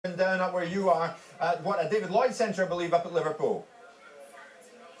down up where you are at a David Lloyd Centre, I believe, up at Liverpool.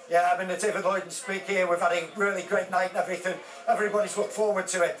 Yeah, I'm in the David Lloyd and Speak here. We've had a really great night and everything. Everybody's looked forward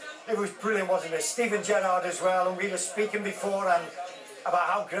to it. It was brilliant, wasn't it? Stephen Gerrard as well, and we were speaking beforehand about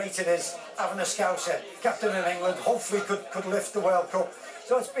how great it is having a Scouser captain in England. Hopefully could lift the World Cup.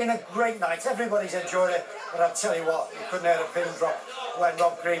 So it's been a great night. Everybody's enjoyed it. But I'll tell you what, you couldn't hear a pin drop when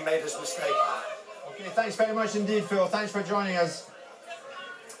Rob Green made his mistake. Okay, thanks very much indeed, Phil. Thanks for joining us.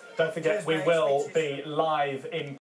 Don't forget, we will be live in